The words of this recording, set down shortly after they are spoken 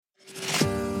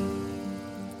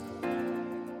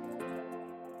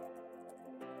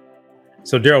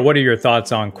So, Daryl, what are your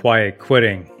thoughts on quiet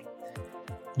quitting?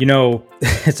 You know,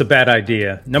 it's a bad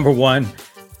idea. Number one,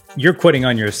 you're quitting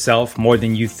on yourself more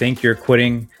than you think you're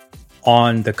quitting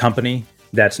on the company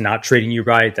that's not treating you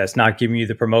right, that's not giving you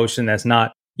the promotion, that's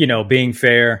not, being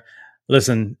fair.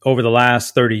 Listen, over the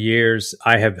last 30 years,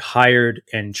 I have hired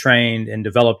and trained and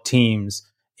developed teams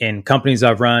in companies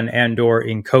I've run and/or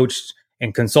in coached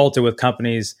and consulted with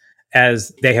companies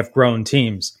as they have grown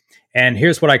teams. And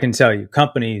here's what I can tell you.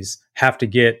 Companies have to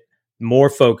get more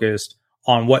focused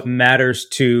on what matters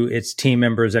to its team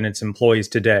members and its employees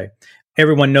today.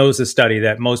 Everyone knows the study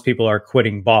that most people are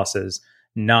quitting bosses,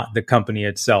 not the company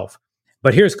itself.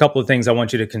 But here's a couple of things I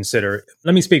want you to consider.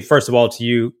 Let me speak first of all to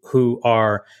you who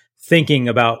are thinking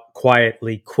about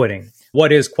quietly quitting.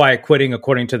 What is quiet quitting?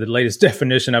 According to the latest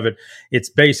definition of it, it's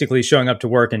basically showing up to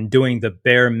work and doing the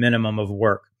bare minimum of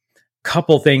work.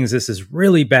 Couple things, this is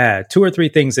really bad. 2 or 3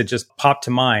 things that just pop to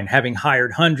mind, having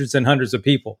hired hundreds and hundreds of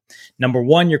people. Number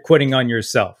one, you're quitting on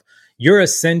yourself. You're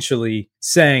essentially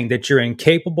saying that you're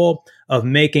incapable of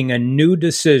making a new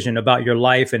decision about your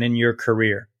life and in your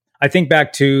career. I think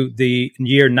back to the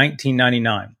year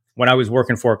 1999 when I was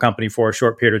working for a company for a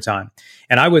short period of time.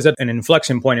 And I was at an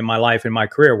inflection point in my life, in my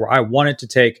career, where I wanted to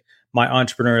take my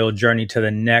entrepreneurial journey to the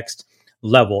next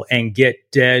level and get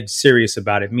dead serious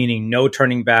about it, meaning no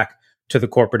turning back to the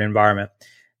corporate environment.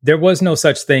 There was no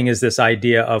such thing as this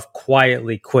idea of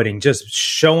quietly quitting, just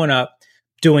showing up,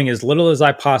 doing as little as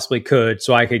I possibly could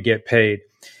so I could get paid.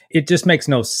 It just makes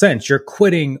no sense. You're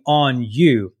quitting on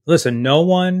you. Listen, no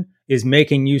one is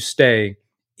making you stay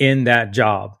in that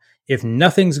job. If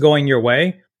nothing's going your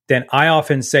way, then I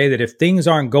often say that if things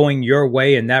aren't going your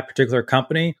way in that particular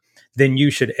company, then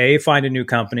you should A, find a new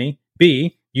company,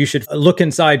 B, you should look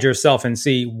inside yourself and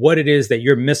see what it is that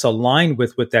you're misaligned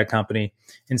with that company,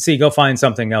 and C, go find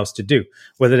something else to do.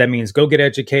 Whether that means go get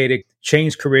educated,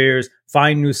 change careers,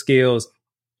 find new skills.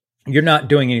 You're not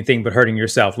doing anything but hurting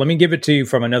yourself. Let me give it to you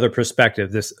from another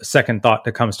perspective, this second thought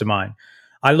that comes to mind.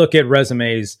 I look at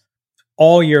resumes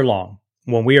all year long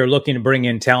when we are looking to bring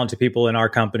in talented people in our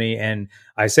company. And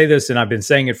I say this, and I've been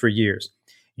saying it for years.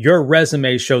 Your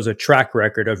resume shows a track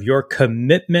record of your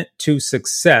commitment to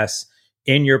success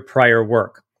in your prior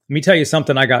work. Let me tell you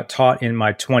something I got taught in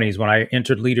my 20s when I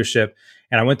entered leadership,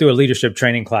 and I went through a leadership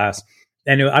training class.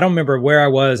 And I don't remember where I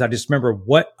was. I just remember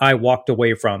what I walked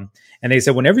away from. And they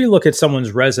said, whenever you look at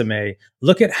someone's resume,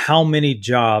 look at how many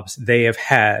jobs they have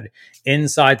had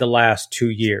inside the last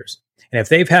 2 years. And if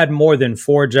they've had more than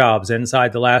 4 jobs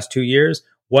inside the last 2 years,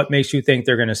 what makes you think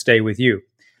they're going to stay with you?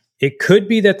 It could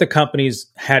be that the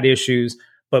companies had issues,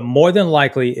 but more than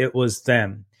likely it was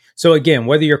them. So again,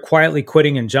 whether you're quietly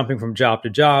quitting and jumping from job to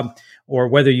job, or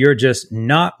whether you're just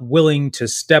not willing to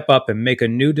step up and make a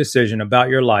new decision about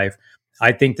your life,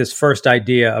 I think this first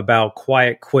idea about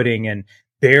quiet quitting and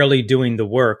barely doing the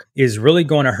work is really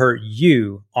going to hurt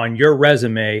you on your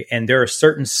resume. And there are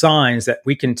certain signs that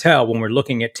we can tell when we're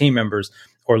looking at team members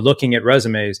or looking at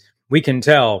resumes. We can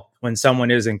tell when someone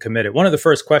isn't committed. One of the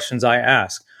first questions I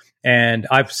ask, and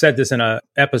I've said this in an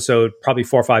episode, probably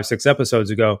 4, 5, 6 episodes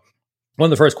ago, one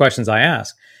of the first questions I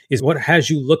ask is, what has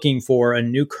you looking for a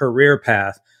new career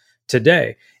path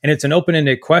today? And it's an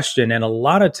open-ended question. And a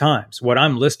lot of times what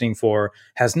I'm listening for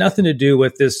has nothing to do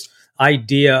with this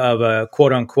idea of a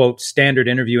quote unquote standard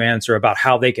interview answer about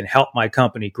how they can help my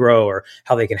company grow or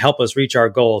how they can help us reach our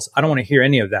goals. I don't want to hear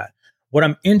any of that. What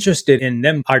I'm interested in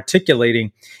them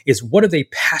articulating is, what are they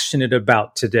passionate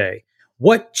about today?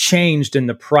 What changed in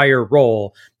the prior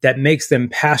role that makes them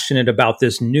passionate about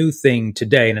this new thing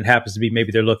today? And it happens to be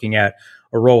maybe they're looking at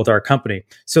a role with our company.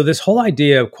 So this whole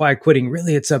idea of quiet quitting,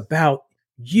 really, it's about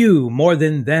you more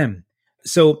than them.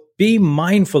 So be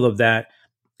mindful of that.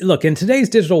 Look, in today's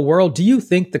digital world, do you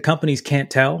think the companies can't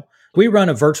tell? We run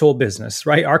a virtual business,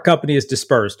 right? Our company is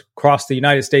dispersed across the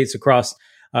United States, across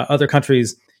other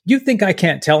countries. You think I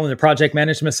can't tell in the project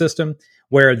management system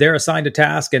where they're assigned a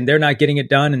task and they're not getting it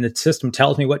done and the system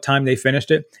tells me what time they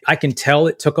finished it? I can tell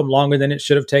it took them longer than it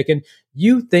should have taken.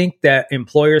 You think that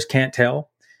employers can't tell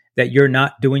that you're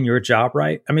not doing your job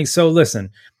right? I mean, so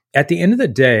listen, at the end of the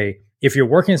day, if you're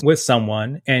working with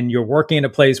someone and you're working in a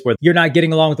place where you're not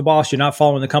getting along with the boss, you're not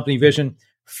following the company vision,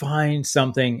 find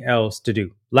something else to do.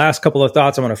 Last couple of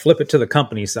thoughts, I want to flip it to the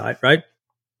company side, right?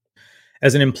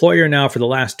 As an employer now for the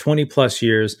last 20 plus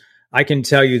years, I can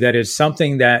tell you that it's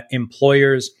something that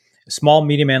employers, small,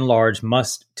 medium, and large,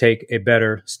 must take a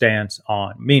better stance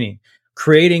on, meaning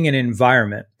creating an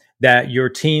environment that your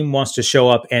team wants to show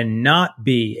up and not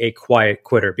be a quiet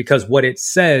quitter, because what it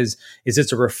says is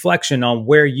it's a reflection on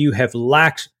where you have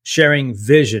lacked sharing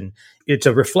vision. It's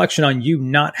a reflection on you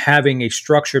not having a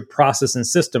structured process and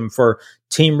system for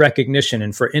team recognition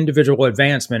and for individual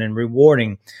advancement and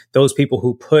rewarding those people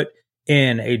who put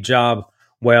in a job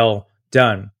well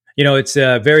done. It's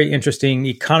a very interesting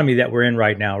economy that we're in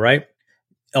right now, right?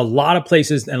 A lot of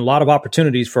places and a lot of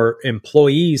opportunities for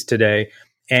employees today.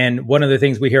 And one of the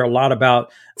things we hear a lot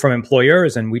about from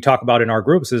employers, and we talk about in our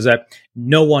groups, is that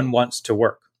no one wants to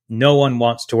work. No one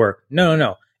wants to work.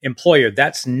 No. Employer,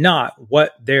 that's not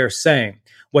what they're saying.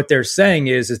 What they're saying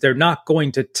is they're not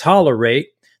going to tolerate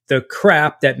the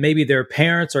crap that maybe their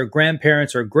parents or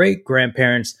grandparents or great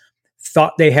grandparents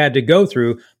thought they had to go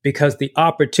through, because the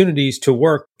opportunities to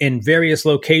work in various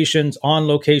locations, on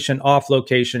location, off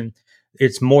location,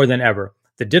 it's more than ever.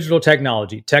 The digital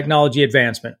technology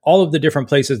advancement, all of the different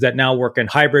places that now work in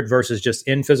hybrid versus just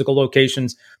in physical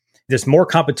locations, there's more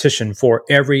competition for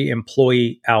every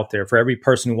employee out there, for every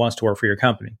person who wants to work for your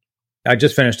company. I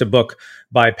just finished a book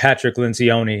by Patrick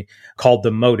Lencioni called The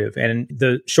Motive. And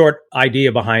the short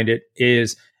idea behind it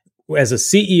is, as a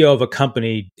CEO of a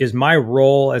company, is my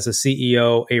role as a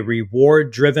CEO a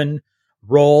reward-driven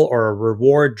role or a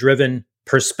reward-driven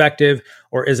perspective,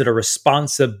 or is it a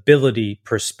responsibility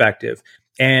perspective?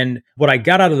 And what I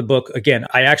got out of the book, again,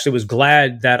 I actually was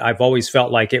glad that I've always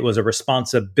felt like it was a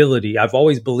responsibility. I've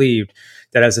always believed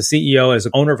that as a CEO, as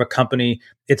an owner of a company,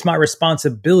 it's my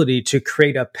responsibility to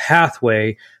create a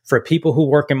pathway for people who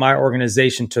work in my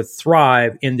organization to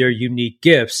thrive in their unique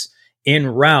gifts en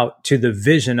route to the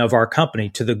vision of our company,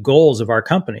 to the goals of our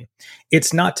company.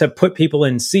 It's not to put people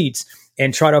in seats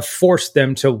and try to force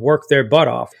them to work their butt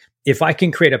off. If I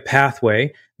can create a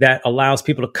pathway that allows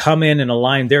people to come in and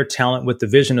align their talent with the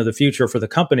vision of the future for the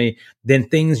company, then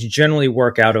things generally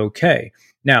work out okay.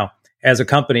 Now, as a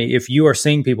company, if you are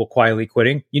seeing people quietly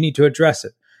quitting, you need to address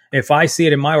it. If I see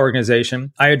it in my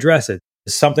organization, I address it.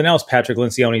 Something else Patrick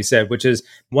Lencioni said, which is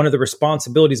one of the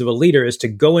responsibilities of a leader, is to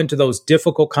go into those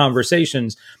difficult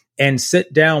conversations and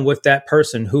sit down with that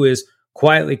person who is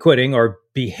quietly quitting or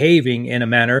behaving in a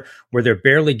manner where they're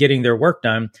barely getting their work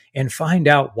done, and find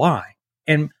out why.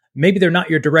 And maybe they're not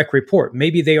your direct report.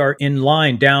 Maybe they are in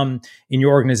line down in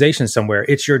your organization somewhere.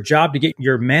 It's your job to get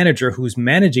your manager who's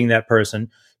managing that person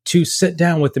to sit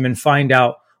down with them and find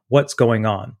out what's going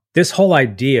on. This whole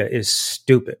idea is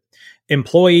stupid.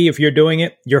 Employee, if you're doing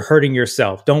it, you're hurting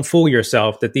yourself. Don't fool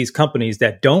yourself that these companies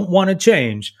that don't want to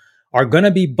change are going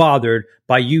to be bothered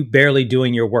by you barely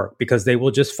doing your work, because they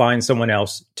will just find someone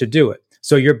else to do it.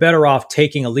 So you're better off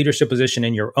taking a leadership position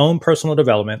in your own personal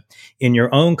development, in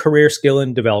your own career skill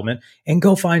and development, and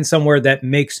go find somewhere that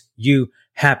makes you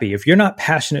happy. If you're not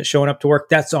passionate showing up to work,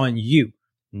 that's on you,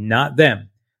 not them.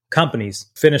 Companies,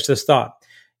 finish this thought.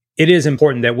 It is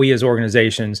important that we as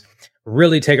organizations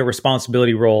really take a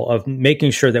responsibility role of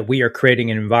making sure that we are creating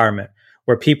an environment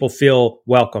where people feel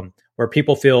welcome, where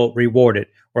people feel rewarded,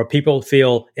 where people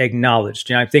feel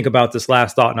acknowledged. I think about this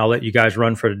last thought, and I'll let you guys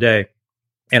run for today.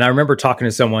 And I remember talking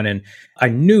to someone, and I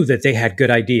knew that they had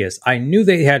good ideas. I knew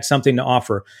they had something to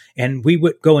offer. And we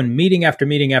would go in meeting after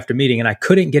meeting after meeting, and I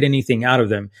couldn't get anything out of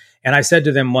them. And I said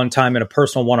to them one time in a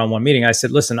personal one-on-one meeting, I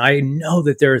said, listen, I know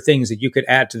that there are things that you could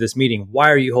add to this meeting. Why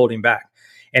are you holding back?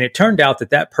 And it turned out that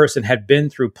that person had been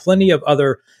through plenty of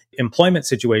other employment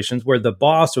situations where the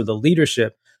boss or the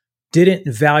leadership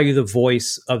didn't value the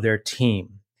voice of their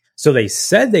team. So they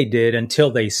said they did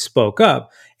until they spoke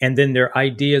up, and then their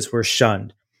ideas were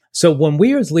shunned. So when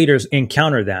we as leaders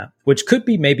encounter that, which could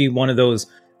be maybe one of those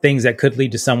things that could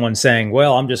lead to someone saying,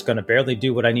 well, I'm just going to barely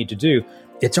do what I need to do.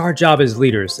 It's our job as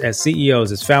leaders, as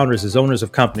CEOs, as founders, as owners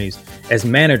of companies, as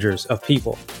managers of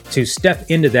people, to step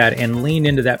into that and lean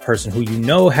into that person who you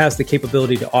know has the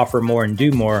capability to offer more and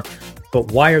do more.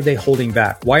 But why are they holding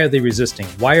back? Why are they resisting?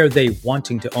 Why are they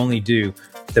wanting to only do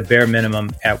the bare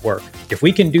minimum at work? If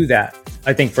we can do that,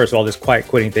 I think, first of all, this quiet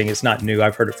quitting thing is not new.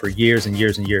 I've heard it for years and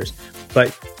years and years.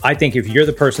 But I think if you're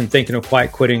the person thinking of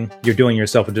quiet quitting, you're doing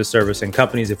yourself a disservice. And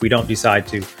companies, if we don't decide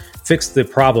to fix the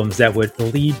problems that would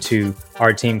lead to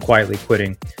our team quietly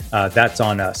quitting, that's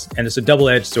on us. And it's a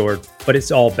double-edged sword, but it's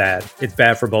all bad. It's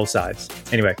bad for both sides.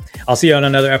 Anyway, I'll see you on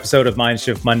another episode of Mind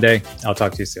Shift Monday. I'll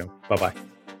talk to you soon. Bye-bye.